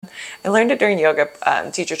I learned it during yoga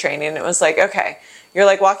teacher training. And it was like, okay, you're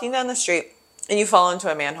like walking down the street and you fall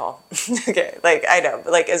into a manhole. Okay, like I know,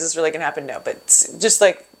 but like, is this really gonna happen? No, but just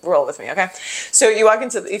like roll with me, okay? So you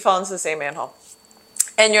fall into the same manhole,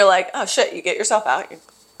 and you're like, oh shit, you get yourself out, you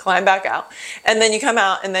climb back out, and then you come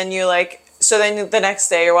out, and then you like, so then the next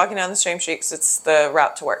day you're walking down the same street because it's the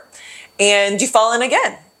route to work, and you fall in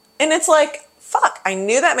again, and it's like, fuck, I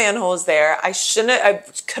knew that manhole was there. I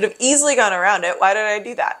could have easily gone around it. Why did I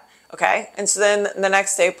do that? Okay, and so then the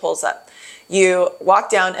next day pulls up. You walk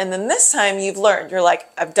down, and then this time you've learned. You're like,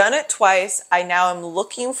 I've done it twice. I now am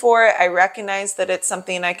looking for it. I recognize that it's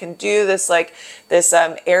something I can do, this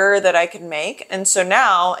error that I can make. And so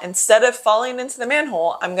now, instead of falling into the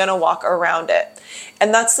manhole, I'm going to walk around it.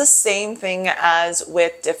 And that's the same thing as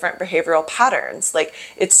with different behavioral patterns. Like,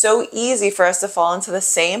 it's so easy for us to fall into the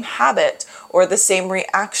same habit or the same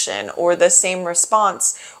reaction or the same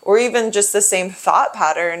response or even just the same thought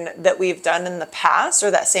pattern that we've done in the past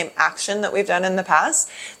or that same action that we've done in the past,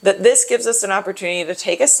 that this gives us an opportunity to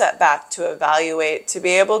take a step back, to evaluate, to be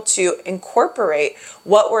able to incorporate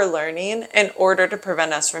what we're learning in order to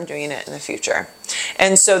prevent us from doing it in the future.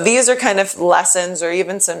 And so these are kind of lessons or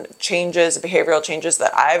even some changes, behavioral changes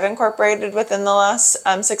that I've incorporated within the last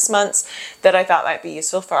 6 months that I thought might be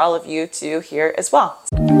useful for all of you to hear as well.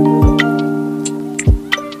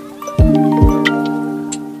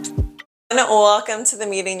 Welcome to the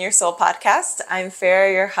Meeting Your Soul podcast. I'm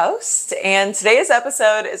Farah, your host, and today's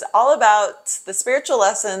episode is all about the spiritual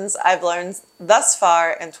lessons I've learned thus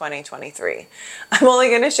far in 2023. I'm only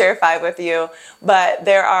going to share 5 with you, but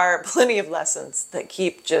there are plenty of lessons that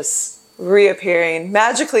keep just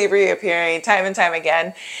magically reappearing time and time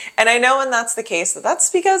again. And I know when that's the case,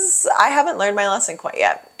 that's because I haven't learned my lesson quite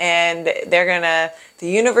yet. And the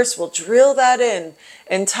universe will drill that in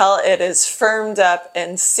until it is firmed up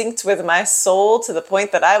and synced with my soul to the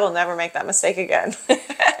point that I will never make that mistake again.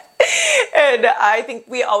 And I think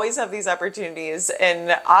we always have these opportunities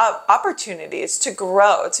to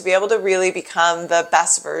grow, to be able to really become the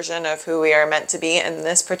best version of who we are meant to be in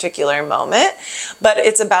this particular moment. But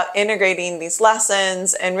it's about integrating these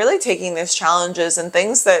lessons and really taking these challenges and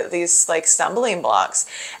things these like stumbling blocks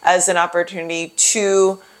as an opportunity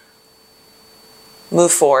to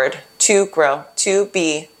move forward, to grow, to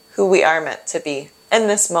be who we are meant to be in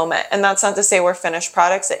this moment. And that's not to say we're finished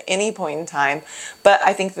products at any point in time, but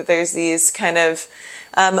I think that there's these kind of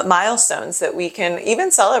milestones that we can even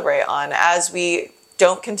celebrate on as we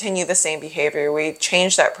don't continue the same behavior. We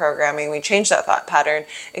change that programming, we change that thought pattern.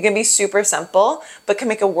 It can be super simple, but can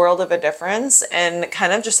make a world of a difference, and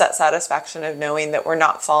kind of just that satisfaction of knowing that we're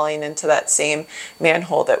not falling into that same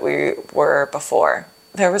manhole that we were before.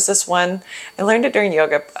 There was this one, I learned it during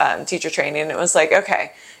yoga teacher training. It was like,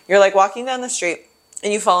 okay, you're like walking down the street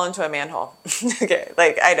and you fall into a manhole. Okay,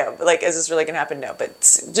 like I know, but like, is this really gonna happen? No, but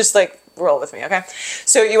just like roll with me, okay?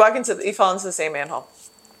 So you fall into the same manhole,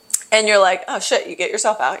 and you're like, oh shit, you get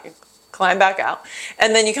yourself out, you climb back out,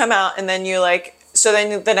 and then you come out, and then you like, so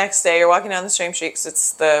then the next day you're walking down the same street because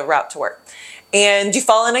it's the route to work, and you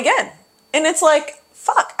fall in again, and it's like,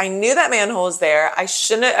 fuck, I knew that manhole was there. I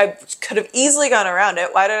could have easily gone around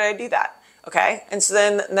it. Why did I do that? Okay, and so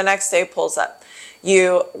then the next day pulls up.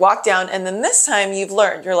 You walk down, and then this time you've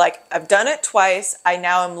learned. You're like, I've done it twice. I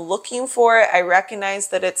now am looking for it. I recognize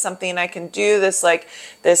that it's something I can do, this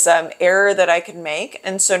error that I can make.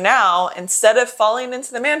 And so now, instead of falling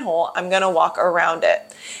into the manhole, I'm going to walk around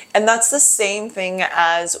it. And that's the same thing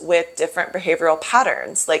as with different behavioral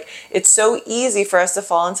patterns. Like, it's so easy for us to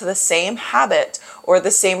fall into the same habit or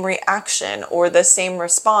the same reaction or the same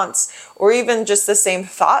response or even just the same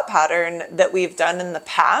thought pattern that we've done in the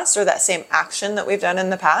past or that same action that we've done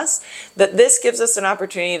in the past, that this gives us an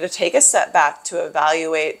opportunity to take a step back, to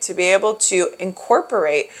evaluate, to be able to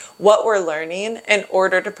incorporate what we're learning in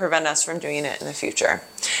order to prevent us from doing it in the future.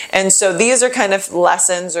 And so these are kind of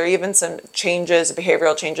lessons or even some changes,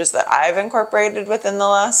 behavioral changes that I've incorporated within the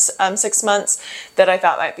last 6 months that I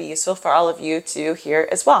thought might be useful for all of you to hear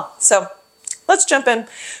as well. So let's jump in.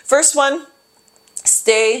 First one,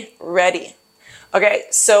 stay ready. Okay,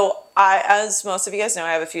 so as most of you guys know,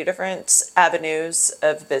 I have a few different avenues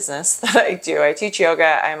of business that I do. I teach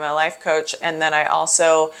yoga, I'm a life coach, and then I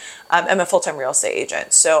also am a full-time real estate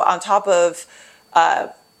agent. So on top of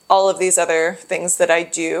all of these other things that I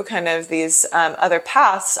do, kind of these other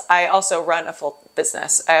paths, I also run a full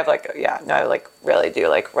business. I really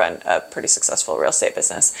do run a pretty successful real estate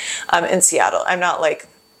business in Seattle. I'm not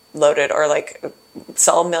loaded or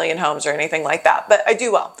sell 1,000,000 homes or anything like that, but I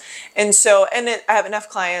do well. And so, I have enough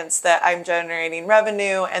clients that I'm generating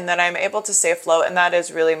revenue and that I'm able to stay afloat. And that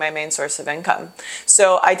is really my main source of income.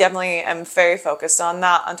 So I definitely am very focused on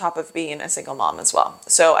that, on top of being a single mom as well.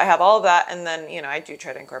 So I have all of that. And then, I do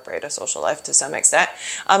try to incorporate a social life to some extent,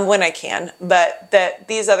 when I can, but that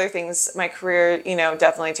these other things, my career,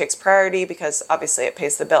 definitely takes priority because obviously it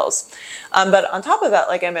pays the bills. But on top of that,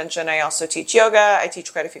 like I mentioned, I also teach yoga. I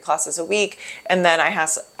teach quite a few classes a week. And then I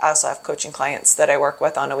also have coaching clients that I work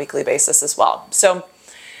with on a weekly basis as well. So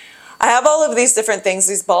I have all of these different things,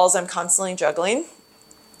 these balls I'm constantly juggling.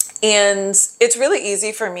 And it's really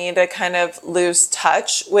easy for me to kind of lose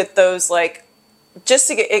touch with those, like, just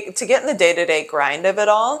to get in the day-to-day grind of it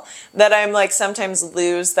all, that I'm like sometimes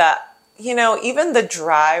lose that, even the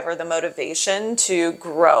drive or the motivation to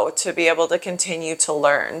grow, to be able to continue to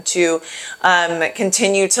learn, to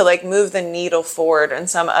continue to like move the needle forward in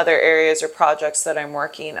some other areas or projects that I'm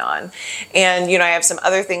working on. And, I have some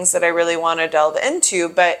other things that I really want to delve into,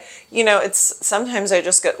 but, it's sometimes I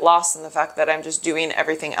just get lost in the fact that I'm just doing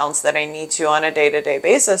everything else that I need to on a day-to-day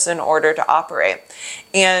basis in order to operate.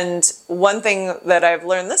 And one thing that I've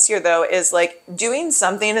learned this year, though, is like doing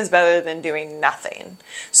something is better than doing nothing.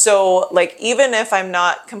 So like, even if I'm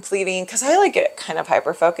not completing, because I like get kind of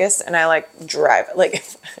hyper-focused and I like drive, like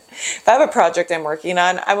if I have a project I'm working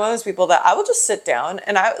on, I'm one of those people that I will just sit down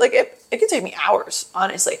and it could take me hours,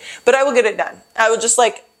 honestly, but I will get it done. I will just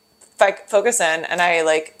like focus in and I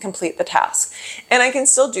like complete the task. And I can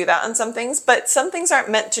still do that on some things, but some things aren't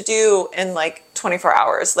meant to do in like 24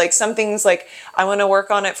 hours. Like some things, like I want to work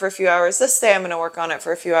on it for a few hours this day. I'm going to work on it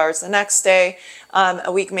for a few hours the next day.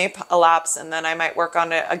 A week may elapse and then I might work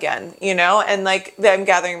on it again, and like I'm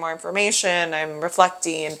gathering more information. I'm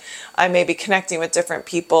reflecting. I may be connecting with different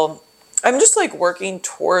people. I'm just like working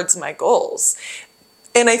towards my goals.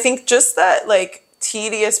 And I think just that like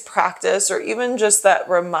tedious practice, or even just that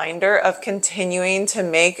reminder of continuing to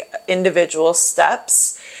make individual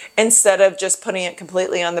steps instead of just putting it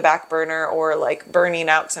completely on the back burner or like burning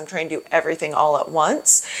out because I'm trying to do everything all at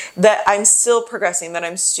once, that I'm still progressing, that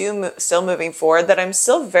I'm still moving forward, that I'm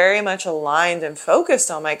still very much aligned and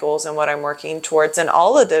focused on my goals and what I'm working towards in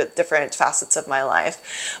all of the different facets of my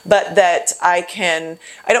life, but that I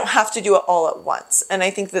don't have to do it all at once. And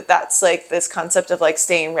I think that that's like this concept of like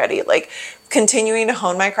staying ready, like continuing to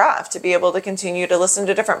hone my craft, to be able to continue to listen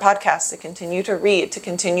to different podcasts, to continue to read, to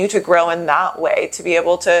continue to grow in that way, to be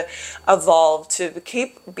able to evolve, to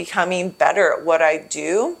keep becoming better at what I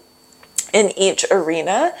do in each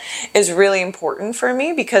arena is really important for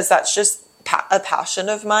me, because that's just a passion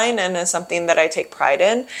of mine and is something that I take pride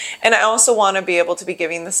in. And I also want to be able to be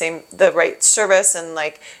giving the right service and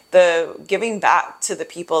like the giving back to the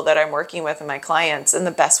people that I'm working with and my clients in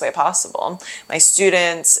the best way possible, my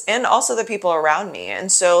students and also the people around me.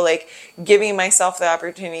 And so like giving myself the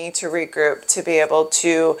opportunity to regroup, to be able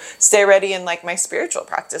to stay ready in like my spiritual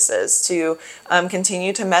practices, to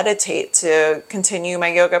continue to meditate, to continue my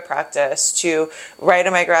yoga practice, to write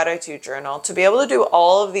in my gratitude journal, to be able to do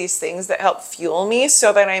all of these things that help fuel me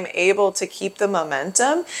so that I'm able to keep the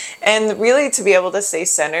momentum and really to be able to stay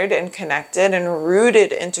centered and connected and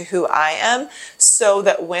rooted into who I am, so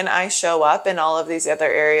that when I show up in all of these other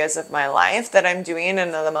areas of my life, that I'm doing it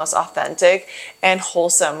in the most authentic and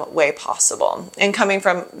wholesome way possible, and coming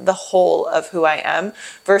from the whole of who I am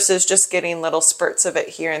versus just getting little spurts of it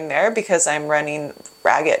here and there because I'm running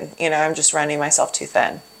ragged. I'm just running myself too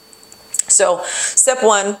thin. So step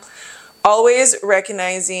one, always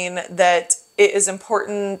recognizing that it is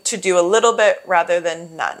important to do a little bit rather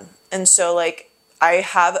than none. And so like I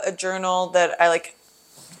have a journal that I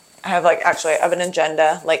have an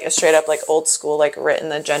agenda, like a straight up like old school like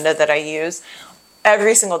written agenda that I use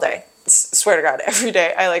every single day. Swear to God, every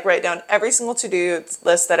day I like write down every single to-do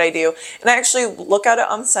list that I do. And I actually look at it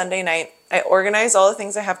on Sunday night. I organize all the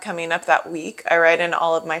things I have coming up that week. I write in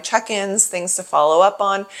all of my check-ins, things to follow up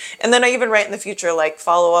on. And then I even write in the future, like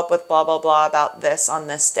follow up with blah, blah, blah about this on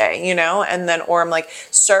this day, and then, or I'm like,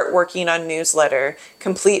 start working on newsletter,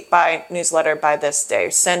 complete by newsletter by this day,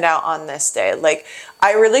 send out on this day. Like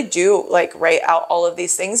I really do like write out all of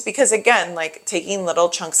these things because again, like taking little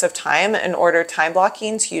chunks of time in order, time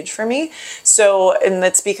blocking is huge for me. So, and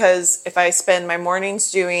that's because if I spend my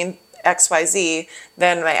mornings doing XYZ,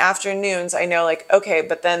 then my afternoons, I know like, okay,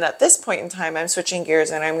 but then at this point in time, I'm switching gears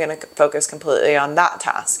and I'm going to focus completely on that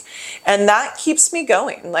task. And that keeps me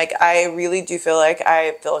going. Like, I really do feel like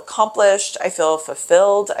I feel accomplished. I feel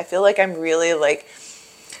fulfilled. I feel like I'm really like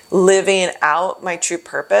living out my true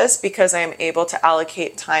purpose because I am able to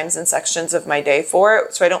allocate times and sections of my day for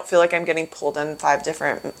it. So I don't feel like I'm getting pulled in 5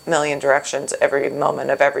 different million directions every moment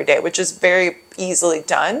of every day, which is very easily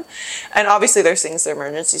done. And obviously there's things,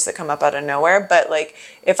 emergencies that come up out of nowhere. But like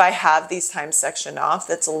if I have these times sectioned off,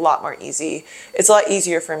 that's a lot more easy. It's a lot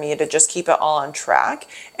easier for me to just keep it all on track.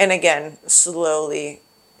 And again, slowly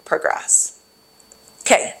progress.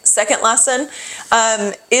 Okay, second lesson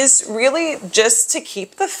is really just to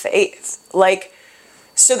keep the faith. Like,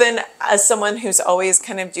 so then as someone who's always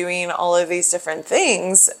kind of doing all of these different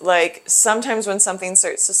things, like sometimes when something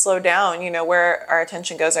starts to slow down, you know, where our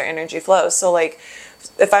attention goes, our energy flows. So like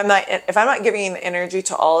if I'm not giving energy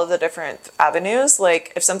to all of the different avenues,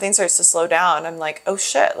 like if something starts to slow down, I'm like, oh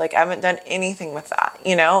shit, like I haven't done anything with that,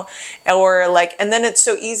 you know? Or like, and then it's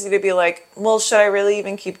so easy to be like, well, should I really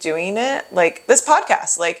even keep doing it? Like this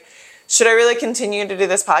podcast, like, should I really continue to do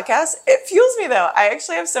this podcast? It fuels me though. I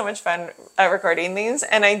actually have so much fun recording these,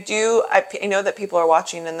 and I know that people are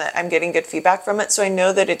watching and that I'm getting good feedback from it. So I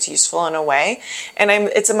know that it's useful in a way, and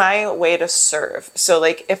it's my way to serve. So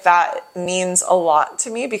like if that means a lot to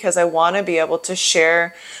me because I want to be able to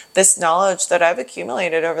share this knowledge that I've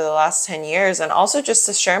accumulated over the last 10 years, and also just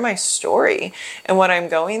to share my story and what I'm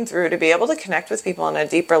going through, to be able to connect with people on a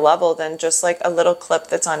deeper level than just like a little clip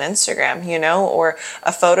that's on Instagram, you know, or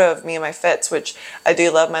a photo of me and my fits, which I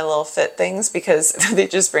do love my little fit things because they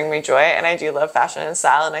just bring me joy, and I do love fashion and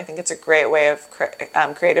style, and I think it's a great way of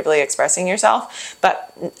creatively expressing yourself,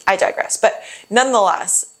 but I digress. But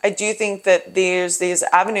nonetheless, I do think that there's these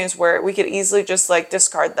avenues where we could easily just like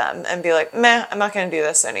discard them and be like, meh, I'm not going to do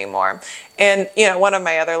this anymore. And, you know, one of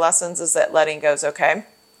my other lessons is that letting go is okay.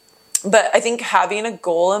 But I think having a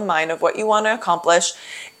goal in mind of what you want to accomplish,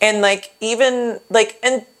 and like even like,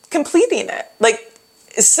 and completing it, like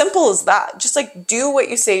as simple as that, just like do what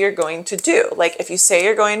you say you're going to do. Like if you say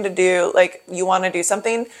you're going to do, like you want to do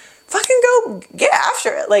something, fucking go get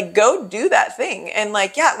after it. Like go do that thing. And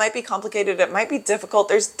like, yeah, it might be complicated. It might be difficult.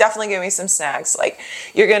 There's definitely going to be some snags. Like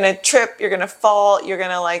you're going to trip, you're going to fall, you're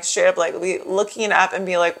going to like straight up like be looking up and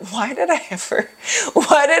be like, why did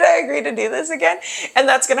I agree to do this again? And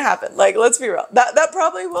that's going to happen. Like, let's be real. That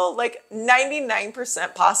probably will, like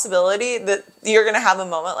 99% possibility that you're going to have a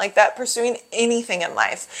moment like that pursuing anything in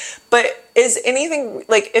life. But is anything,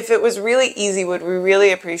 like if it was really easy, would we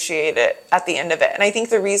really appreciate it at the end of it? And I think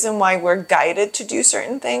the reason why we're guided to do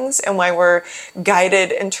certain things, and why we're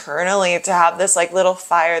guided internally to have this like little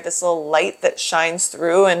fire, this little light that shines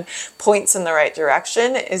through and points in the right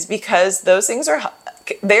direction, is because those things are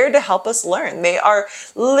there to help us learn. They are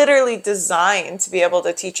literally designed to be able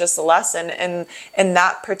to teach us a lesson in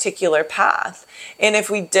that particular path. And if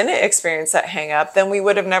we didn't experience that hang up, then we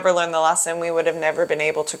would have never learned the lesson. We would have never been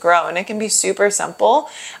able to grow. And it can be super simple,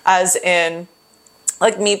 as in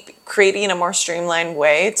like me creating a more streamlined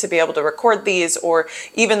way to be able to record these, or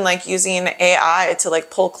even like using AI to like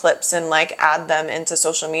pull clips and like add them into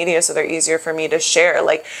social media so they're easier for me to share.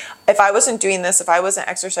 Like if I wasn't doing this, if I wasn't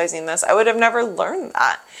exercising this, I would have never learned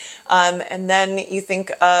that. And then you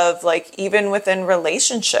think of like even within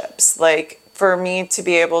relationships, like for me to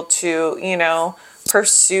be able to, you know,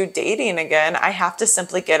 pursue dating again, I have to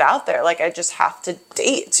simply get out there. Like I just have to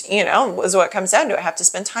date, you know, is what it comes down to. I have to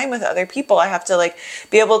spend time with other people. I have to like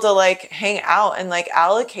be able to like hang out and like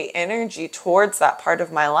allocate energy towards that part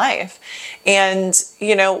of my life. And,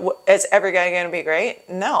 you know, is every guy going to be great?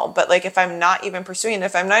 No. But like if I'm not even pursuing it,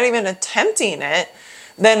 if I'm not even attempting it,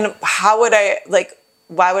 then how would I like,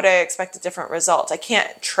 why would I expect a different result? I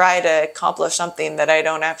can't try to accomplish something that I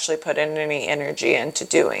don't actually put in any energy into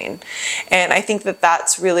doing. And I think that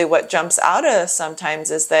that's really what jumps out at us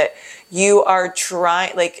sometimes, is that you are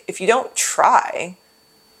trying, like if you don't try,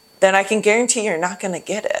 then I can guarantee you're not going to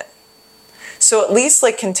get it. So at least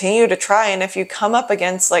like continue to try. And if you come up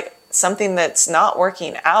against like something that's not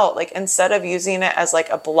working out, like instead of using it as like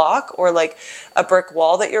a block or like a brick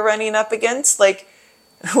wall that you're running up against, like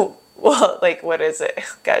well, like, what is it?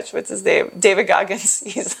 Gosh, what's his name? David Goggins.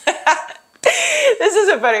 He's this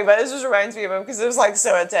isn't funny, but this just reminds me of him because it was like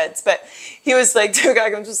so intense. But he was like, David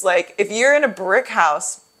Goggins was like, if you're in a brick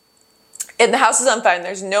house and the house is on fire and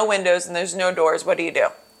there's no windows and there's no doors, what do you do?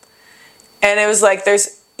 And it was like,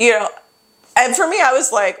 there's, you know, And for me, I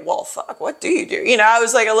was like, well, fuck, what do you do? You know, I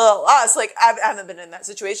was like a little lost. Like, I haven't been in that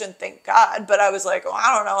situation, thank God. But I was like, well,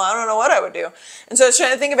 I don't know. I don't know what I would do. And so I was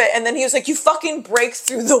trying to think of it. And then he was like, you fucking break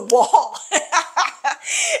through the wall.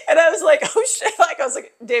 And I was like, oh shit. Like, I was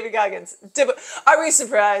like, David Goggins. Are we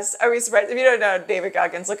surprised? Are we surprised? If you don't know David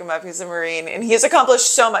Goggins, look him up. He's a Marine and he's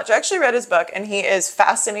accomplished so much. I actually read his book and he is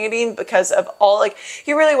fascinating because of all, like,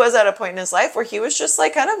 he really was at a point in his life where he was just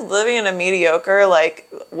like kind of living in a mediocre, like,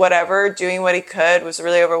 whatever, doing what he could, was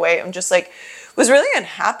really overweight and just like was really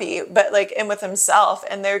unhappy, but like in with himself.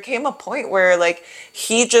 And there came a point where like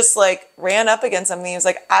he just like ran up against something. He was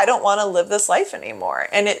like, I don't want to live this life anymore.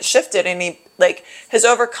 And it shifted and he like has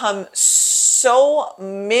overcome so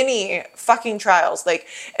many fucking trials. Like,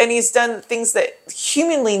 and he's done things that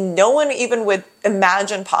humanly no one even would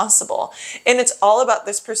imagine possible. And it's all about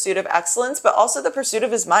this pursuit of excellence, but also the pursuit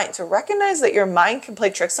of his mind. To recognize that your mind can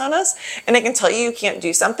play tricks on us and it can tell you can't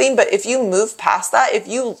do something. But if you move past that, if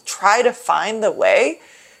you try to find the way,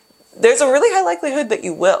 there's a really high likelihood that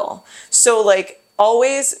you will. So like,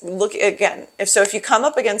 always look again. If you come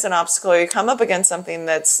up against an obstacle or you come up against something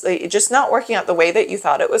that's like, just not working out the way that you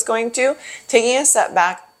thought it was going to, taking a step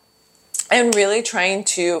back and really trying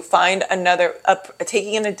to find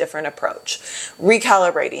taking in a different approach,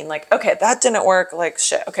 recalibrating, like, okay, that didn't work, like,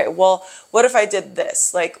 shit, okay, well, what if I did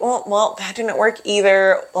this? Like, well, that didn't work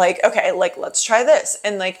either, like, okay, like, let's try this.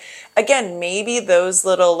 And like, again, maybe those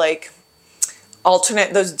little, like,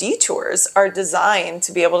 those detours are designed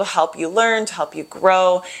to be able to help you learn, to help you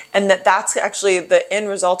grow, and that's actually the end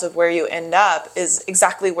result of where you end up is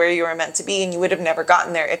exactly where you were meant to be, and you would have never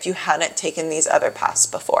gotten there if you hadn't taken these other paths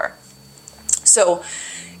before. So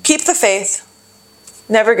keep the faith,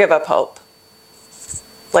 never give up hope.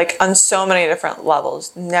 Like on so many different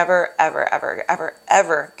levels, never, ever, ever, ever,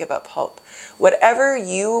 ever give up hope. Whatever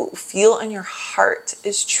you feel in your heart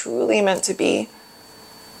is truly meant to be.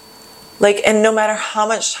 Like, and no matter how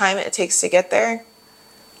much time it takes to get there,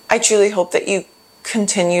 I truly hope that you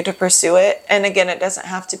continue to pursue it. And again, it doesn't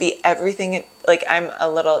have to be everything. Like, I'm a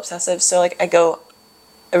little obsessive, so like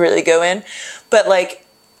I really go in, but like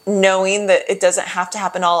knowing that it doesn't have to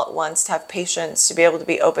happen all at once, to have patience, to be able to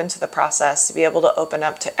be open to the process, to be able to open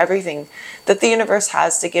up to everything that the universe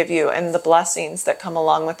has to give you and the blessings that come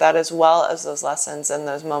along with that, as well as those lessons and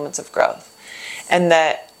those moments of growth. And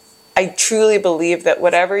that I truly believe that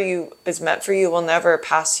whatever is meant for you will never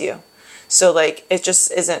pass you. So like, it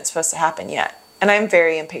just isn't supposed to happen yet. And I'm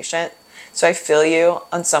very impatient. So I feel you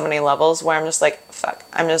on so many levels where I'm just like, fuck,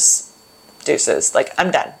 I'm just deuces. Like,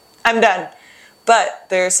 I'm done. But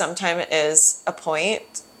there's sometimes is a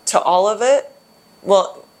point to all of it.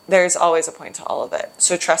 Well, there's always a point to all of it.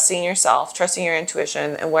 So trusting yourself, trusting your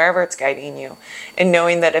intuition and wherever it's guiding you, and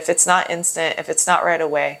knowing that if it's not instant, if it's not right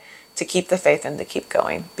away, to keep the faith and to keep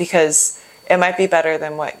going, because it might be better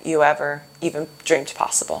than what you ever even dreamed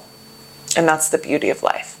possible. And that's the beauty of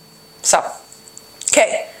life. So,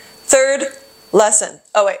 okay, third lesson.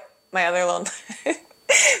 Oh wait, my other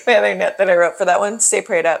note that I wrote for that one, stay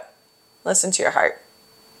prayed up. Listen to your heart.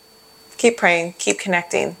 Keep praying, keep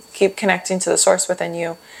connecting to the source within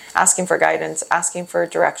you, asking for guidance, asking for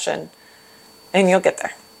direction, and you'll get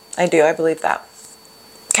there. I believe that.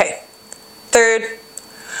 Okay, third,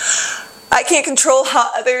 I can't control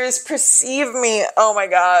how others perceive me. Oh my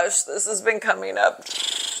gosh, this has been coming up.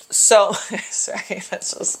 So, sorry,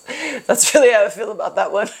 that's really how I feel about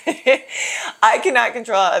that one. I cannot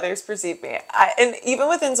control how others perceive me. And even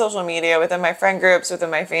within social media, within my friend groups,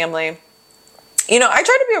 within my family, you know, I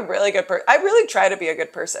try to be a really good person. I really try to be a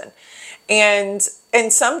good person. And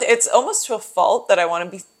it's almost to a fault that I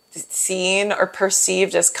want to be seen or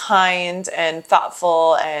perceived as kind and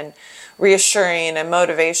thoughtful and reassuring and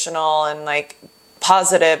motivational and like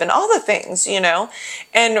positive and all the things, you know,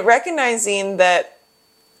 and recognizing that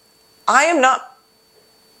I am not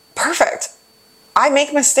perfect. I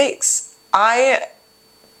make mistakes. I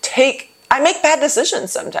make bad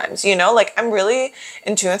decisions sometimes, you know, like I'm really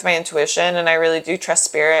in tune with my intuition and I really do trust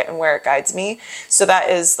spirit and where it guides me. So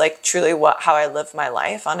that is like truly how I live my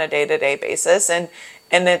life on a day-to-day basis. And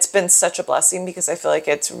it's been such a blessing because I feel like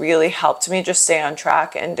it's really helped me just stay on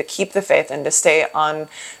track and to keep the faith and to stay on,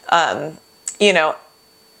 you know,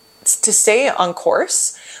 to stay on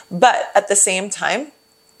course. But at the same time,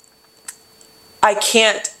 I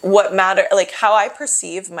can't, what matter, like how I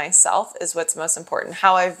perceive myself is what's most important.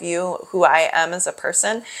 How I view who I am as a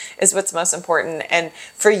person is what's most important. And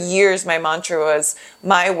for years, my mantra was,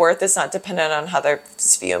 my worth is not dependent on how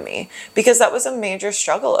others view me, because that was a major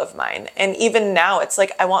struggle of mine. And even now, it's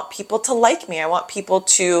like, I want people to like me. I want people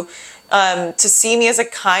to see me as a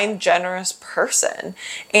kind, generous person.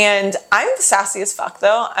 And I'm sassy as fuck,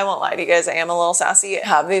 though. I won't lie to you guys. I am a little sassy. I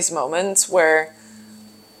have these moments where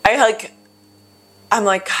I'm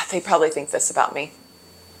like, God, they probably think this about me,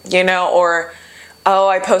 you know, or, oh,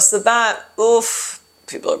 I posted that. Oof,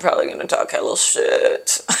 people are probably going to talk hella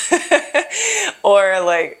shit. Or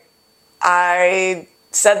like, I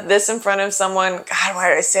said this in front of someone. God, why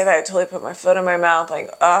did I say that? I totally put my foot in my mouth.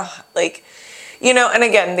 Like, you know, and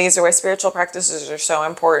again, these are why spiritual practices are so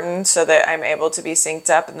important, so that I'm able to be synced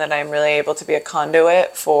up and that I'm really able to be a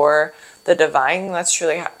conduit for the divine. That's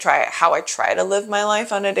truly how I try to live my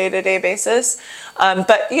life on a day-to-day basis.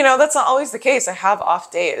 But, you know, that's not always the case. I have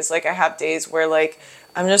off days. Like, I have days where, like,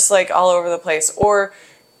 I'm just, like, all over the place. Or,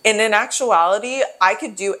 in actuality, I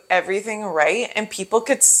could do everything right and people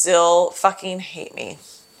could still fucking hate me.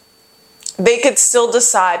 They could still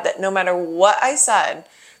decide that no matter what I said,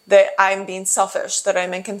 that I'm being selfish, that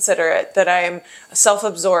I'm inconsiderate, that I'm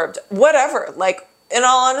self-absorbed, whatever. Like, in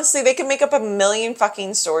all honesty, they can make up a million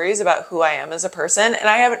fucking stories about who I am as a person, and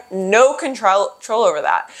I have no control over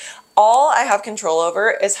that. All I have control over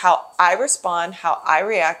is how I respond, how I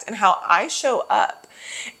react, and how I show up.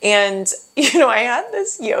 And, you know, I had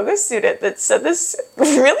this yoga student that said this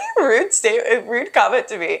really rude comment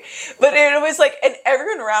to me. But it was like, and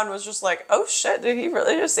everyone around was just like, oh shit, did he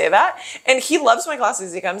really just say that? And he loves my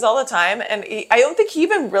classes. He comes all the time. And I don't think he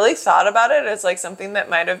even really thought about it as like something that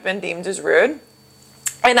might have been deemed as rude.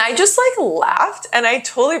 And I just like laughed and I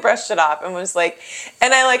totally brushed it off and was like,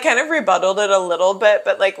 and I like kind of rebutted it a little bit,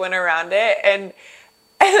 but like went around it. And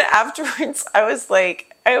afterwards I was like,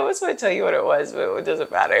 I always want to tell you what it was, but it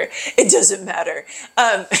doesn't matter. It doesn't matter.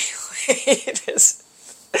 It is.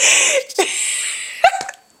 Do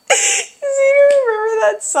you remember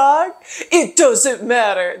that song? It doesn't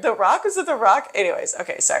matter. The Rock, was it The Rock? Anyways,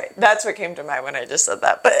 okay, sorry. That's what came to mind when I just said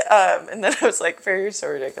that. But and then I was like, you're so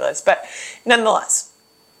ridiculous. But nonetheless,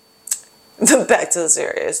 back to the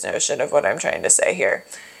serious notion of what I'm trying to say here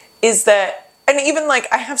is that, and even like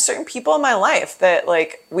I have certain people in my life that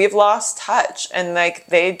like we've lost touch and like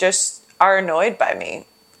they just are annoyed by me,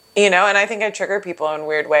 you know, and I think I trigger people in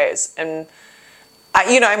weird ways. And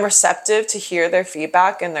I'm receptive to hear their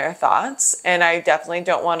feedback and their thoughts. And I definitely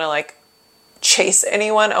don't want to like chase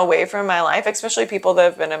anyone away from my life, especially people that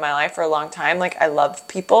have been in my life for a long time. Like I love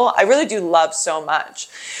people. I really do love so much.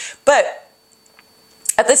 But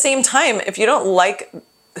at the same time, if you don't like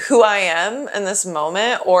who I am in this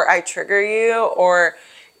moment, or I trigger you, or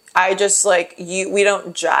I just like we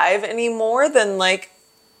don't jive anymore, then like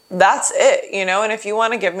that's it, you know? And if you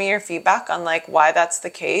want to give me your feedback on like why that's the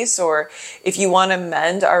case, or if you want to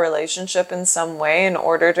mend our relationship in some way in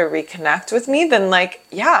order to reconnect with me, then like,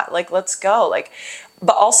 yeah, like let's go. Like,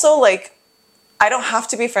 but also like, I don't have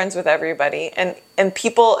to be friends with everybody. And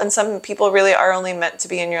some people really are only meant to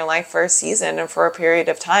be in your life for a season and for a period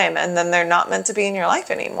of time. And then they're not meant to be in your life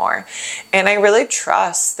anymore. And I really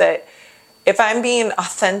trust that if I'm being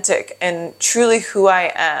authentic and truly who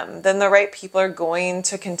I am, then the right people are going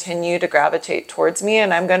to continue to gravitate towards me,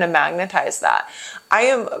 and I'm going to magnetize that.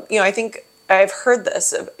 I think I've heard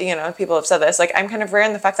this, people have said this, like I'm kind of rare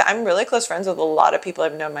in the fact that I'm really close friends with a lot of people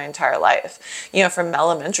I've known my entire life, from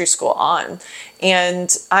elementary school on.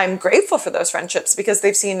 And I'm grateful for those friendships because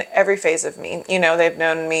they've seen every phase of me. They've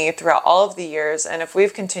known me throughout all of the years. And if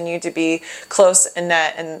we've continued to be close and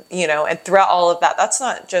net and throughout all of that, that's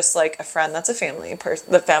not just like a friend, that's a family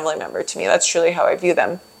member to me. That's truly how I view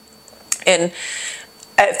them. And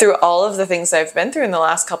through all of the things I've been through in the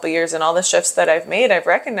last couple of years and all the shifts that I've made, I've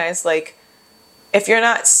recognized like, if you're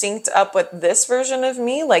not synced up with this version of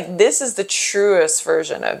me, like this is the truest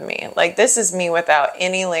version of me. Like this is me without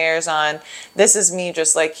any layers on. This is me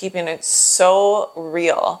just like keeping it so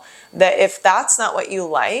real that if that's not what you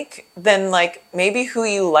like, then like maybe who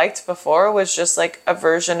you liked before was just like a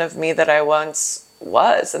version of me that I once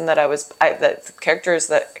was, and that the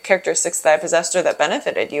characteristics that I possessed or that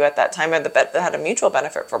benefited you at that time, or that had a mutual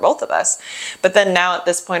benefit for both of us. But then now at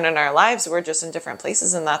this point in our lives, we're just in different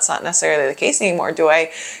places, and that's not necessarily the case anymore. Do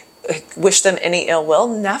I wish them any ill will?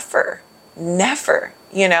 Never. Never.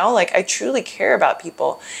 You know, like I truly care about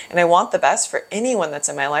people and I want the best for anyone that's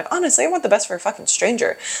in my life. Honestly, I want the best for a fucking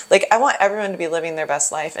stranger. Like I want everyone to be living their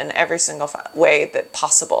best life in every single way that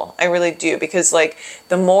possible. I really do, because like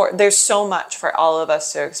there's so much for all of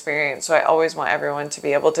us to experience. So I always want everyone to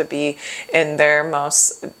be able to be in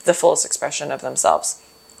the fullest expression of themselves.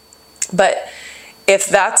 But if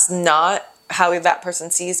that's not how that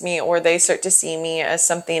person sees me, or they start to see me as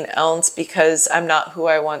something else because I'm not who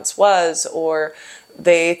I once was, or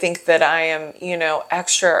they think that I am,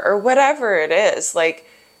 extra or whatever it is, like,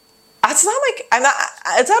 it's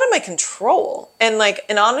out of my control. And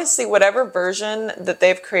honestly, whatever version that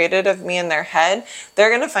they've created of me in their head, they're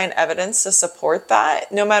going to find evidence to support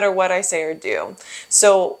that no matter what I say or do.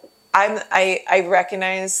 So I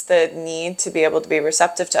recognize the need to be able to be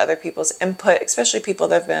receptive to other people's input, especially people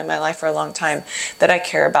that have been in my life for a long time, that I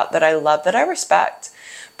care about, that I love, that I respect.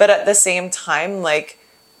 But at the same time, like,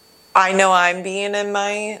 I know I'm being in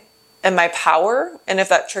my power. And if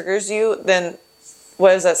that triggers you, then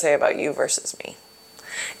what does that say about you versus me?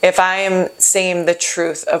 If I am saying the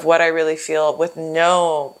truth of what I really feel with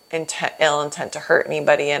no ill intent to hurt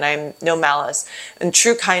anybody, and I'm no malice and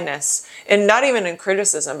true kindness, and not even in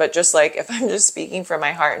criticism, but just like if I'm just speaking from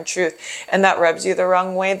my heart and truth, and that rubs you the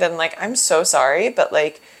wrong way, then like, I'm so sorry, but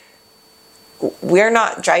like, we're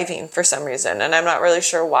not driving for some reason, and I'm not really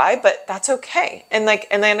sure why, but that's okay. And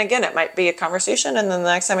then again, it might be a conversation, and then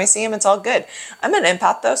the next time I see him, it's all good. I'm an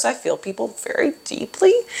empath though, so I feel people very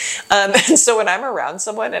deeply. And so when I'm around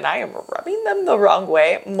someone and I am rubbing them the wrong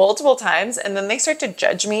way multiple times, and then they start to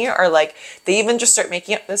judge me, or like they even just start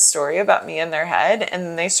making up this story about me in their head, and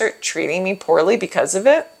then they start treating me poorly because of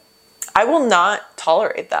it, I will not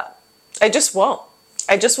tolerate that. I just won't.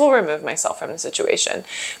 I just will remove myself from the situation,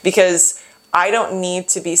 because I don't need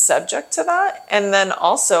to be subject to that. And then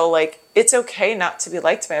also, like, it's okay not to be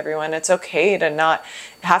liked by everyone. It's okay to not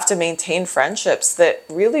have to maintain friendships that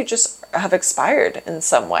really just have expired in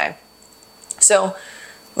some way. So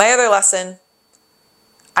my other lesson,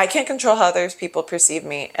 I can't control how others people perceive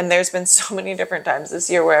me. And there's been so many different times this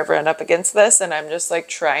year where I've run up against this, and I'm just like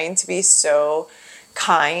trying to be so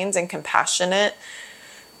kind and compassionate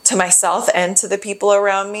to myself and to the people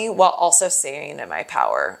around me, while also staying in my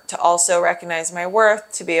power, to also recognize my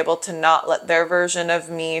worth, to be able to not let their version of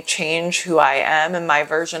me change who I am and my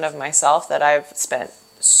version of myself that I've spent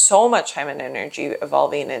so much time and energy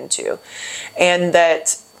evolving into. And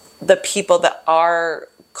that the people that are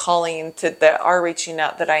that are reaching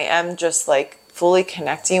out, that I am just like fully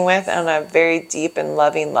connecting with on a very deep and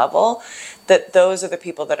loving level, that those are the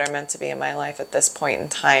people that are meant to be in my life at this point in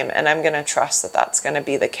time. And I'm going to trust that that's going to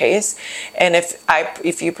be the case. And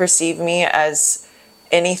if you perceive me as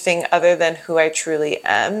anything other than who I truly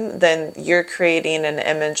am, then you're creating an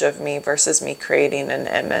image of me versus me creating an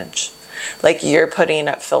image. Like, you're putting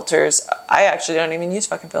up filters. I actually don't even use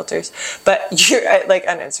fucking filters, but you're like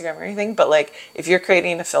on Instagram or anything. But like, if you're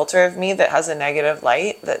creating a filter of me that has a negative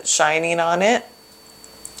light that's shining on it,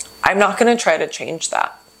 I'm not going to try to change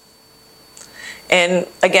that. And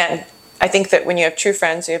again, I think that when you have true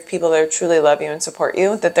friends, you have people that truly love you and support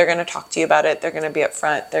you, that they're going to talk to you about it. They're going to be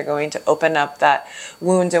upfront. They're going to open up that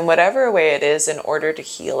wound in whatever way it is in order to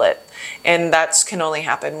heal it. And that can only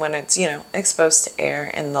happen when it's, exposed to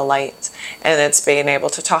air in the light, and it's being able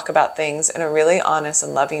to talk about things in a really honest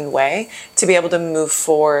and loving way to be able to move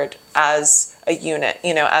forward as a unit,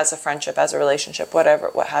 as a friendship, as a relationship, whatever,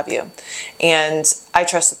 what have you. And I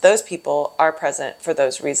trust that those people are present for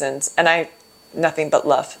those reasons. And nothing but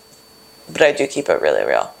love. But I do keep it really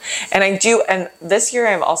real. And this year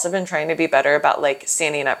I've also been trying to be better about like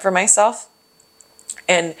standing up for myself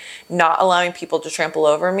and not allowing people to trample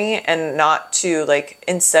over me, and not to like,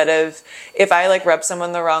 instead of, if I like rub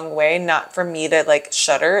someone the wrong way, not for me to like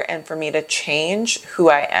shudder and for me to change who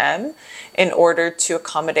I am in order to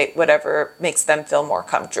accommodate whatever makes them feel more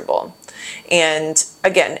comfortable. And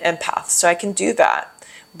again, empath, so I can do that.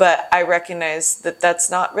 But I recognize that that's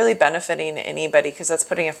not really benefiting anybody, because that's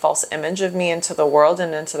putting a false image of me into the world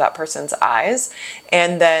and into that person's eyes.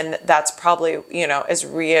 And then that's probably, is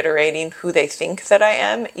reiterating who they think that I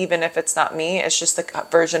am, even if it's not me. It's just the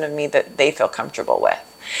version of me that they feel comfortable with.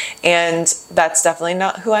 And that's definitely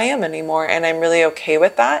not who I am anymore. And I'm really okay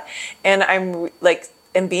with that. And I'm like,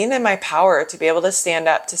 and being in my power to be able to stand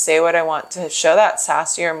up, to say what I want, to show that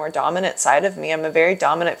sassier, more dominant side of me. I'm a very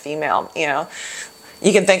dominant female,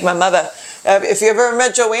 You can thank my mother. If you ever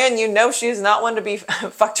met Joanne, she's not one to be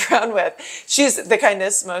fucked around with. She's the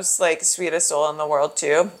kindest, most like sweetest soul in the world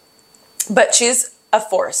too. But she's a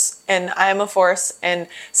force, and I'm a force. And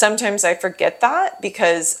sometimes I forget that,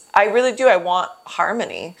 because I really do. I want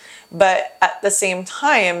harmony. But at the same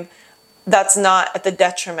time, that's not at the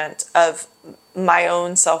detriment of my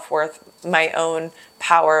own self-worth, my own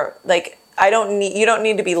power. Like, you don't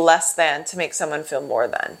need to be less than to make someone feel more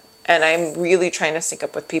than. And I'm really trying to sync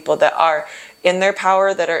up with people that are in their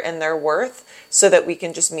power, that are in their worth, so that we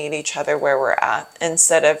can just meet each other where we're at,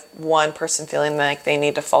 instead of one person feeling like they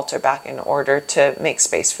need to falter back in order to make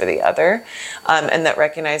space for the other. And that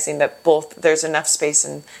recognizing that there's enough space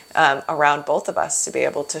around both of us to be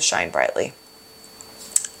able to shine brightly.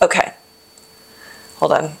 Okay.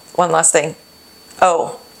 Hold on. One last thing.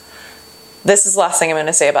 Oh, this is the last thing I'm going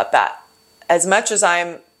to say about that. As much as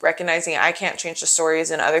I'm recognizing I can't change the stories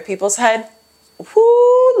in other people's head,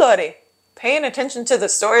 whoo, Lordy, paying attention to the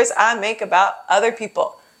stories I make about other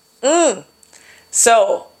people.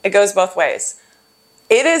 So it goes both ways.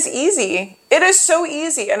 It is easy. It is so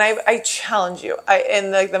easy. And I challenge you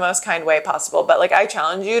in the most kind way possible. But like, I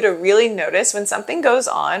challenge you to really notice when something goes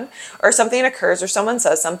on, or something occurs, or someone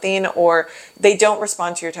says something, or they don't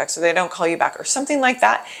respond to your text, or they don't call you back, or something like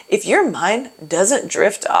that. If your mind doesn't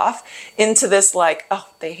drift off into this like, oh,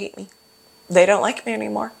 they hate me, they don't like me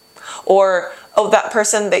anymore, or, oh, that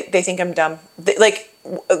person, they think I'm dumb.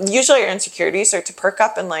 Usually your insecurities start to perk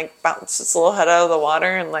up and like bounce its little head out of the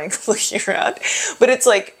water and like look around. But it's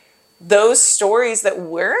like those stories that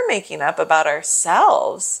we're making up about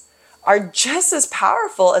ourselves are just as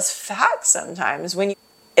powerful as facts sometimes.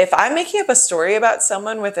 If I'm making up a story about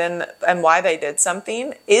someone and why they did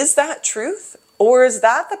something, is that truth? Or is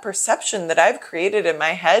that the perception that I've created in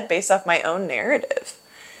my head based off my own narrative?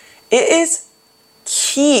 It is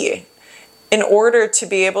key in order to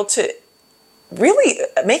be able to really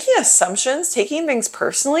making assumptions, taking things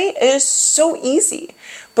personally is so easy.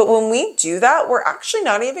 But when we do that, we're actually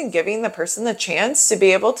not even giving the person the chance to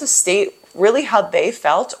be able to state really how they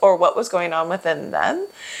felt, or what was going on within them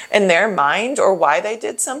and their mind, or why they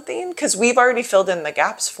did something, because we've already filled in the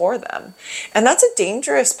gaps for them. And that's a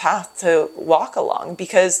dangerous path to walk along,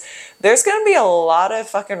 because there's going to be a lot of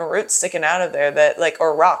fucking roots sticking out of there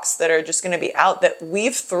or rocks that are just going to be out that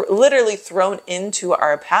we've literally thrown into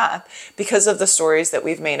our path because of the stories that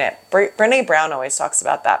we've made it. Brene Brown always talks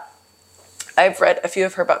about that. I've read a few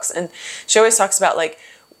of her books, and she always talks about like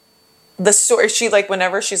the story. She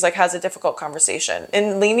whenever she's has a difficult conversation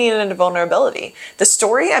and leaning into vulnerability, the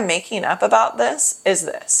story I'm making up about this is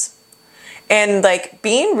this. And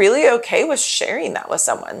being really okay with sharing that with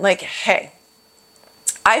someone. Hey,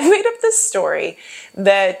 I made up this story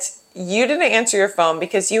that you didn't answer your phone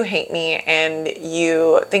because you hate me and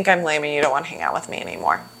you think I'm lame and you don't want to hang out with me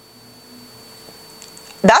anymore.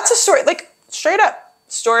 That's a story, straight up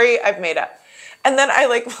story I've made up. And then I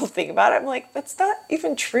will think about it. I'm that's not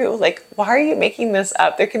even true. Why are you making this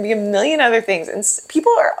up? There can be a million other things. And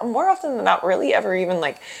people are more often than not really ever even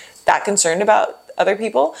that concerned about other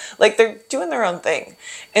people. They're doing their own thing.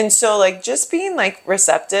 And so just being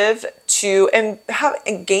receptive to and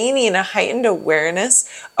gaining a heightened awareness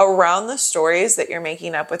around the stories that you're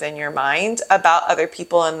making up within your mind about other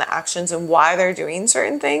people and the actions and why they're doing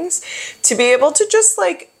certain things, to be able to just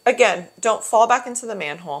again, don't fall back into the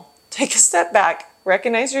manhole. Take a step back,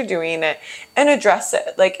 recognize you're doing it, and address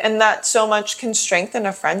it. And that so much can strengthen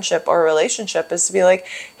a friendship or a relationship, is to be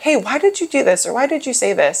hey, why did you do this? Or why did you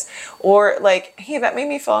say this? Or hey, that made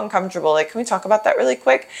me feel uncomfortable. Can we talk about that really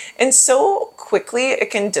quick? And so quickly it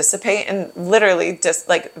can dissipate and literally just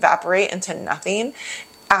evaporate into nothing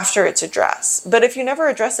after it's addressed. But if you never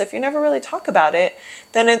address it, if you never really talk about it,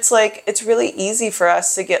 then it's it's really easy for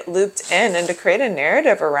us to get looped in and to create a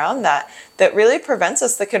narrative around that really prevents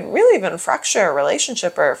us, that could really even fracture a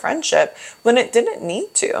relationship or a friendship when it didn't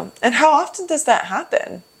need to. And how often does that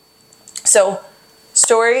happen? So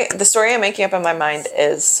the story I'm making up in my mind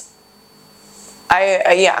is,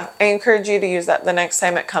 I encourage you to use that the next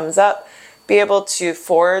time it comes up. Be able to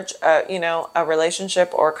forge a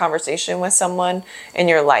relationship or a conversation with someone in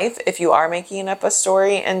your life if you are making up a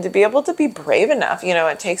story, and to be able to be brave enough.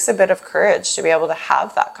 It takes a bit of courage to be able to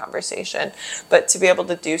have that conversation, but to be able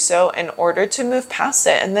to do so in order to move past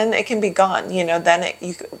it, and then it can be gone. Then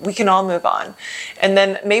we can all move on. And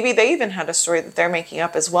then maybe they even had a story that they're making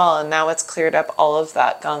up as well, and now it's cleared up all of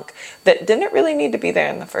that gunk that didn't really need to be there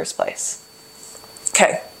in the first place.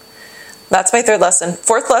 Okay. That's my third lesson.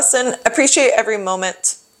 Fourth lesson, appreciate every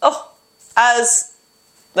moment. Oh, as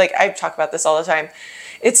I talk about this all the time,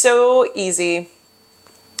 it's so easy.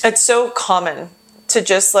 It's so common to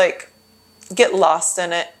just get lost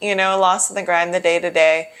in it, lost in the grind, the day to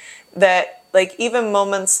day, that even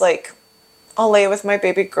moments I'll lay with my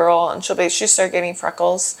baby girl and she started getting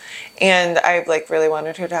freckles, and I really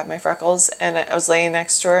wanted her to have my freckles, and I was laying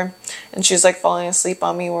next to her and she's like falling asleep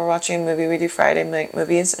on me. We're watching a movie. We do Friday night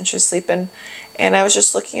movies, and she's sleeping. And I was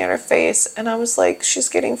just looking at her face, and I was like, she's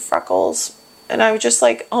getting freckles. And I would just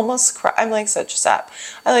like almost cry. I'm like such a sap.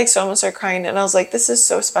 I like so almost start crying. And I was like, this is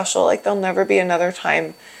so special. Like there'll never be another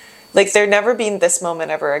time. Like there never be this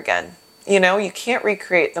moment ever again. You know, you can't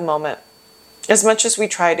recreate the moment. As much as we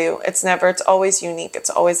try to, it's always unique. It's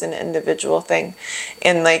always an individual thing.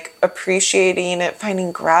 And like appreciating it,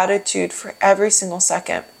 finding gratitude for every single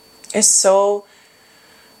second is so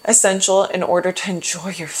essential in order to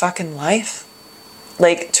enjoy your fucking life.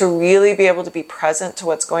 Like to really be able to be present to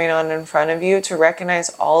what's going on in front of you, to recognize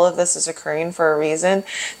all of this is occurring for a reason,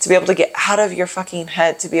 to be able to get out of your fucking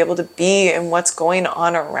head, to be able to be in what's going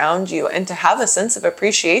on around you, and to have a sense of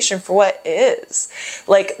appreciation for what is.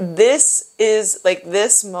 Like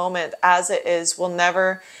this moment as it is will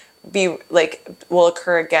never be like, will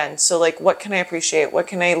occur again. So like, what can I appreciate? What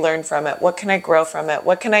can I learn from it? What can I grow from it?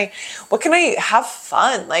 What can I have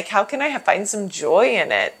fun? Like, how can I find some joy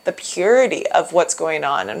in it? The purity of what's going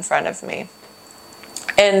on in front of me.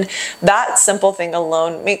 And that simple thing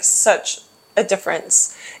alone makes such a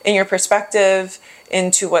difference in your perspective,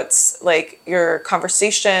 into what's like your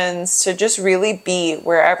conversations, to just really be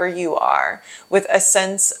wherever you are with a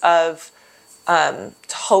sense of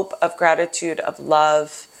hope, of gratitude, of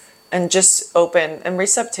love, and just open and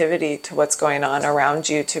receptivity to what's going on around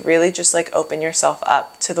you, to really just like open yourself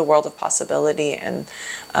up to the world of possibility and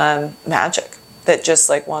magic that just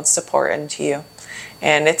like wants to pour into you.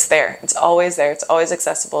 And it's there. It's always there. It's always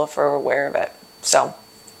accessible if we're aware of it. So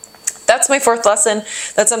that's my fourth lesson.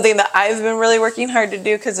 That's something that I've been really working hard to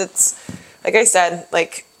do, because it's, like I said,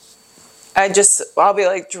 like I'll be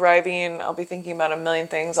like driving, I'll be thinking about a million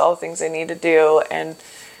things, all the things I need to do. And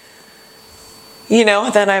you know,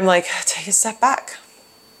 then I'm like, take a step back.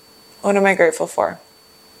 What am I grateful for?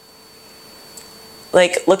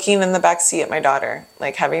 Like looking in the back seat at my daughter,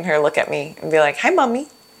 like having her look at me and be like, hi, mommy,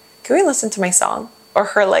 can we listen to my song? Or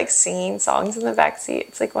her like singing songs in the back seat.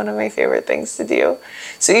 It's like one of my favorite things to do.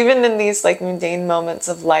 So even in these like mundane moments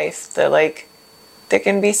of life, there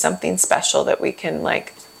can be something special that we can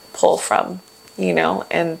like pull from, you know,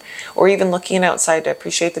 or even looking outside to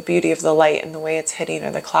appreciate the beauty of the light and the way it's hitting, or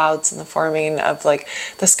the clouds and the forming of like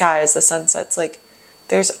the skies, the sunsets. Like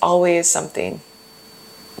there's always something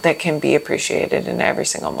that can be appreciated in every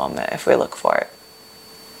single moment if we look for it.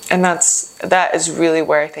 And that is really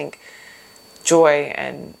where I think joy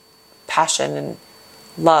and passion and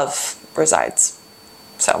love resides.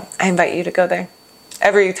 So I invite you to go there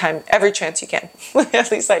every chance you can. At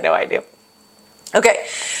least I know I do. Okay,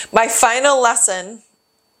 my final lesson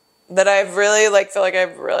that I've really feel like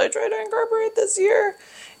I've really tried to incorporate this year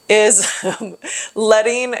is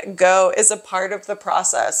letting go is a part of the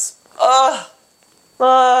process. I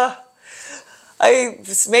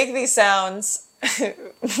make these sounds.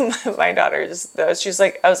 My daughter just knows. She's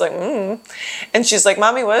like, I was like, and she's like,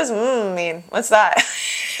 mommy, what does mean? What's that?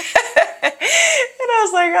 And I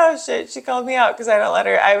was like, oh shit, she called me out because I don't let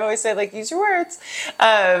her. I always say like, use your words.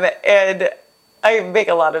 And I make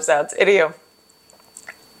a lot of sounds. Idiom.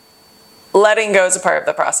 Letting go is a part of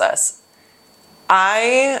the process.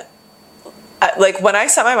 I when I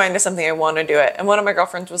set my mind to something, I want to do it. And one of my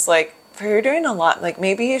girlfriends was like, you're doing a lot. Like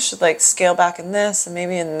maybe you should like scale back in this and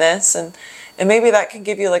maybe in this. And maybe that can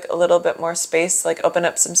give you like a little bit more space, like open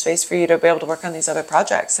up some space for you to be able to work on these other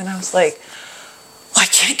projects. And I was like, well, I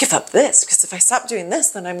can't give up this, because if I stop doing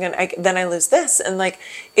this, then then I lose this. And like,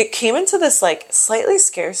 it came into this like slightly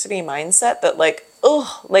scarcity mindset that like,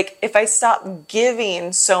 if I stop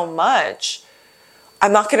giving so much,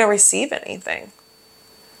 I'm not going to receive anything.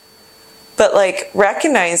 But like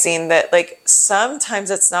recognizing that like sometimes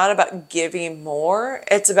it's not about giving more,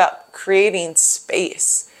 it's about creating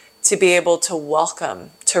space to be able to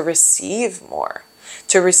welcome, to receive more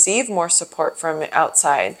support from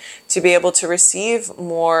outside, to be able to receive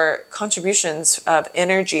more contributions of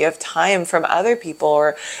energy, of time from other people,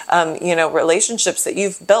 or, relationships that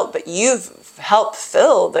you've built, that you've helped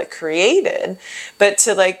fill, that created, but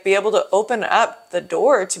to like be able to open up the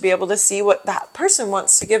door to be able to see what that person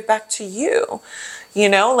wants to give back to you. You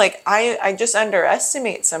know, like I just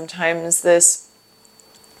underestimate sometimes this,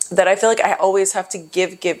 that I feel like I always have to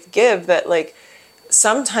give, that like,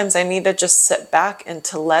 sometimes I need to just sit back and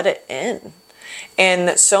to let it in.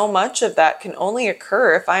 And so much of that can only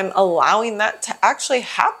occur if I'm allowing that to actually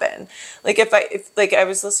happen. Like if I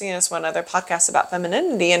was listening to this one other podcast about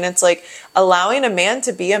femininity, and it's like allowing a man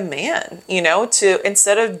to be a man, to,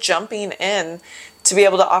 instead of jumping in to be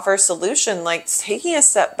able to offer a solution, like taking a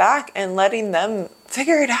step back and letting them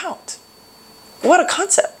figure it out. What a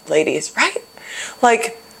concept, ladies, right?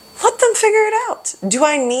 Like, let them figure it out. Do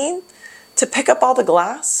I need to pick up all the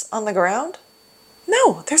glass on the ground?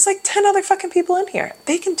 No, there's like 10 other fucking people in here.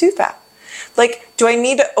 They can do that. Like, do I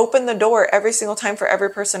need to open the door every single time for every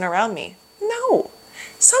person around me? No.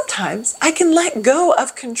 Sometimes I can let go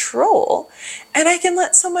of control and I can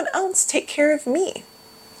let someone else take care of me.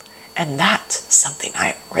 And that's something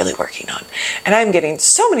I'm really working on. And I'm getting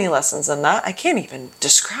so many lessons in that. I can't even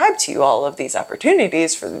describe to you all of these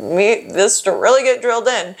opportunities for me, this to really get drilled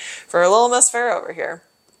in for a little Miss Fair over here.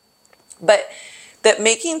 But that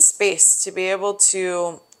making space to be able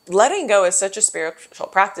to letting go is such a spiritual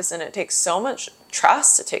practice, and it takes so much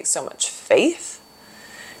trust. It takes so much faith.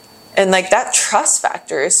 And like that trust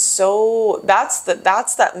factor is so, that's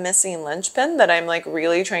that missing linchpin that I'm like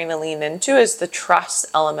really trying to lean into, is the trust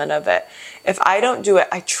element of it. If I don't do it,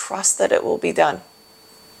 I trust that it will be done.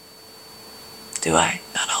 Do I?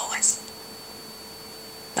 Not always.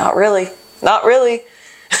 Not really. Not really.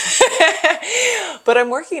 But I'm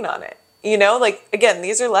working on it. You know, like, again,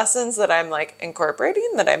 these are lessons that I'm like incorporating,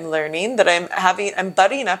 that I'm learning, that I'm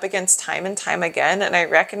butting up against time and time again. And I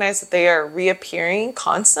recognize that they are reappearing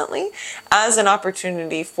constantly as an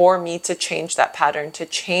opportunity for me to change that pattern,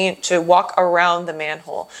 to walk around the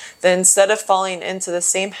manhole. That instead of falling into the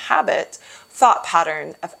same habit, thought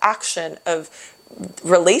pattern of action, of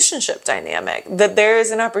relationship dynamic, that there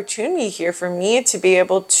is an opportunity here for me to be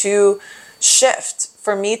able to shift,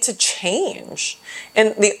 for me to change.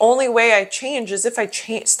 And the only way I change is if I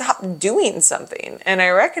stop doing something. And I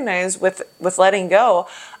recognize with letting go,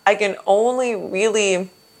 I can only really,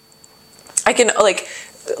 I'm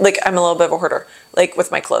a little bit of a hoarder, like with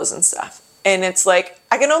my clothes and stuff. And it's like,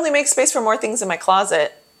 I can only make space for more things in my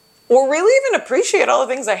closet, or really even appreciate all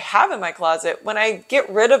the things I have in my closet when I get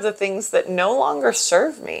rid of the things that no longer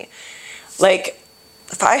serve me. Like,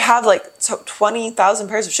 if I have like 20,000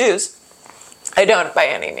 pairs of shoes, I don't by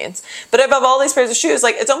any means, but if I have all these pairs of shoes,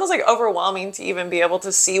 like, it's almost like overwhelming to even be able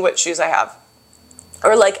to see what shoes I have,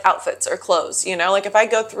 or like outfits or clothes, you know, like if I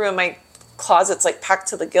go through and my closet's like packed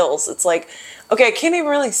to the gills, it's like, okay, I can't even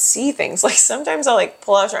really see things. Like sometimes I'll like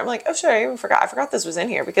pull out a shirt, I'm like, oh shit, I forgot this was in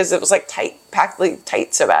here, because it was like packed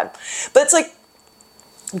tight so bad. But it's like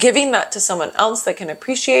giving that to someone else that can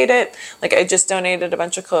appreciate it. Like, I just donated a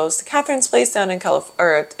bunch of clothes to Catherine's place down in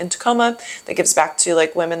Tacoma, that gives back to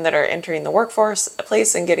like women that are entering the workforce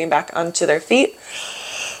place and getting back onto their feet.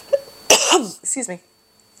 Excuse me.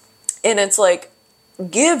 And it's like,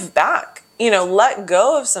 give back, you know, let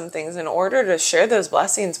go of some things in order to share those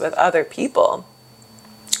blessings with other people,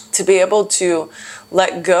 to be able to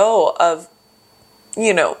let go of,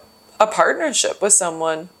 you know, a partnership with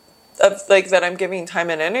someone of like that I'm giving time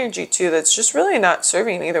and energy to, that's just really not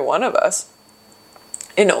serving either one of us,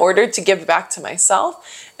 in order to give back to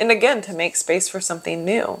myself, and again, to make space for something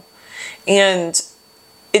new. And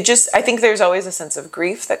it just, I think there's always a sense of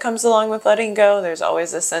grief that comes along with letting go. There's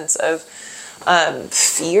always a sense of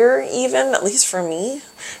fear, even, at least for me,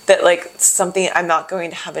 that like something, I'm not going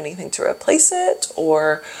to have anything to replace it,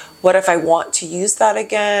 or what if I want to use that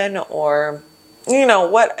again, or you know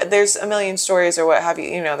what, there's a million stories or what have you,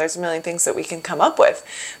 you know, there's a million things that we can come up with.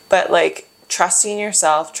 But like trusting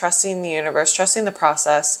yourself, trusting the universe, trusting the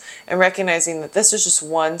process, and recognizing that this is just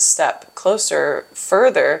one step closer,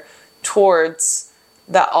 further towards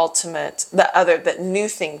that ultimate, that new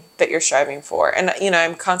thing that you're striving for. And, you know,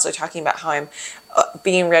 I'm constantly talking about how I'm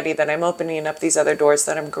being ready, that I'm opening up these other doors,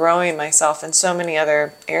 that I'm growing myself in so many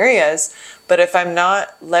other areas. But if I'm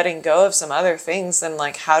not letting go of some other things, then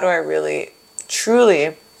like, how do I really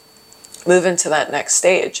truly move into that next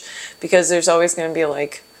stage? Because there's always going to be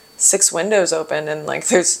like 6 windows open, and like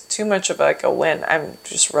there's too much of like a win. I'm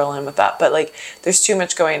just rolling with that, but like there's too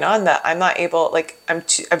much going on that I'm not able, like I'm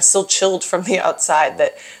still chilled from the outside,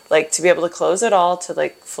 that like to be able to close it all, to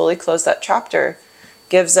like fully close that chapter,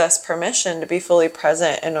 gives us permission to be fully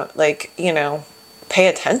present and like, you know, pay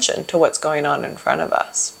attention to what's going on in front of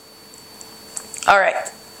us. All right.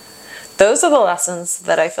 Those are the lessons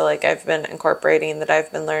that I feel like I've been incorporating, that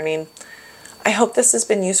I've been learning. I hope this has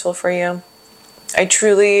been useful for you. I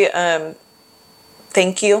truly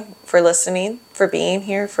thank you for listening, for being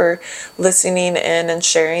here, for listening in and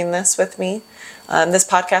sharing this with me. This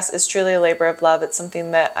podcast is truly a labor of love. It's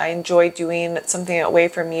something that I enjoy doing. It's something, a way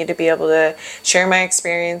for me to be able to share my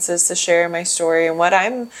experiences, to share my story and what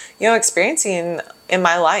I'm, you know, experiencing in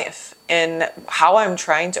my life, and how I'm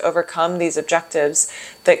trying to overcome these objectives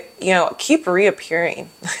that, you know, keep reappearing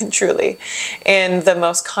truly in the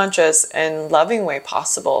most conscious and loving way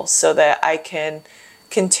possible, so that I can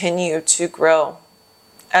continue to grow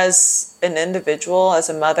as an individual, as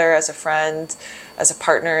a mother, as a friend, as a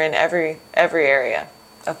partner, in every area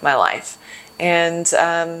of my life. And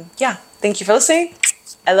yeah, thank you for listening.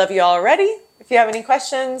 I love you all already. If you have any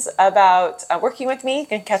questions about working with me, you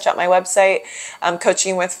can catch out my website,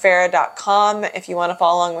 coachingwithfarah.com. If you want to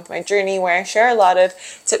follow along with my journey, where I share a lot of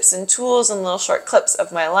tips and tools and little short clips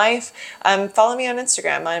of my life, follow me on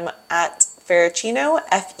Instagram. I'm at Ferrachino,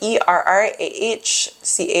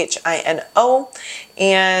 FERRAHCHINO.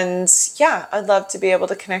 And yeah, I'd love to be able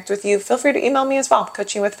to connect with you. Feel free to email me as well,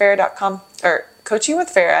 coachingwithfarah.com or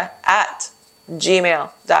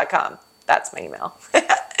coachingwithfarah@gmail.com. That's my email.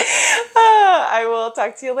 I will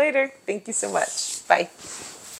talk to you later. Thank you so much. Bye.